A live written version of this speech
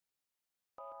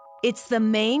It's the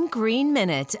Maine Green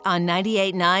Minute on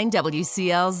 98.9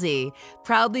 WCLZ,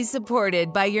 proudly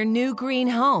supported by your new green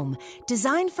home,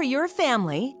 designed for your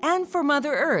family and for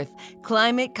Mother Earth,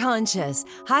 climate conscious,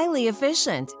 highly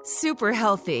efficient, super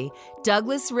healthy.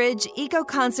 Douglas Ridge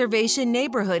Eco-Conservation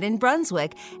Neighborhood in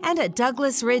Brunswick and at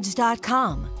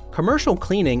douglasridge.com. Commercial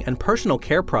cleaning and personal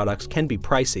care products can be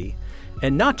pricey,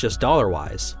 and not just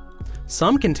dollar-wise.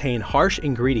 Some contain harsh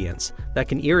ingredients that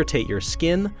can irritate your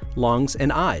skin, lungs,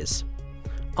 and eyes.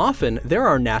 Often, there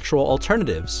are natural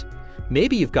alternatives.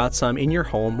 Maybe you've got some in your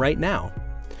home right now.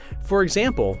 For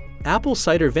example, apple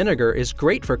cider vinegar is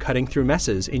great for cutting through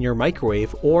messes in your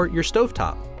microwave or your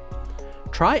stovetop.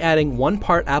 Try adding 1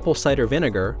 part apple cider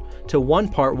vinegar to 1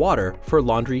 part water for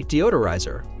laundry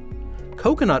deodorizer.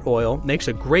 Coconut oil makes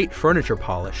a great furniture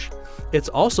polish. It's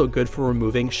also good for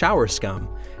removing shower scum,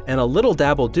 and a little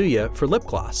dab will do ya for lip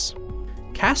gloss.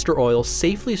 Castor oil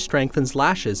safely strengthens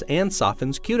lashes and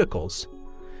softens cuticles.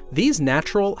 These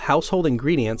natural household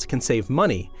ingredients can save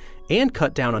money and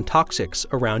cut down on toxics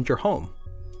around your home.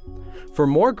 For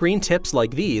more green tips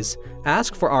like these,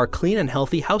 ask for our Clean and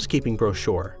Healthy Housekeeping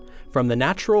brochure from the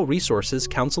Natural Resources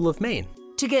Council of Maine.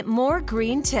 To get more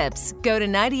green tips, go to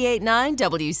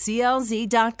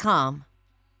 989WCLZ.com.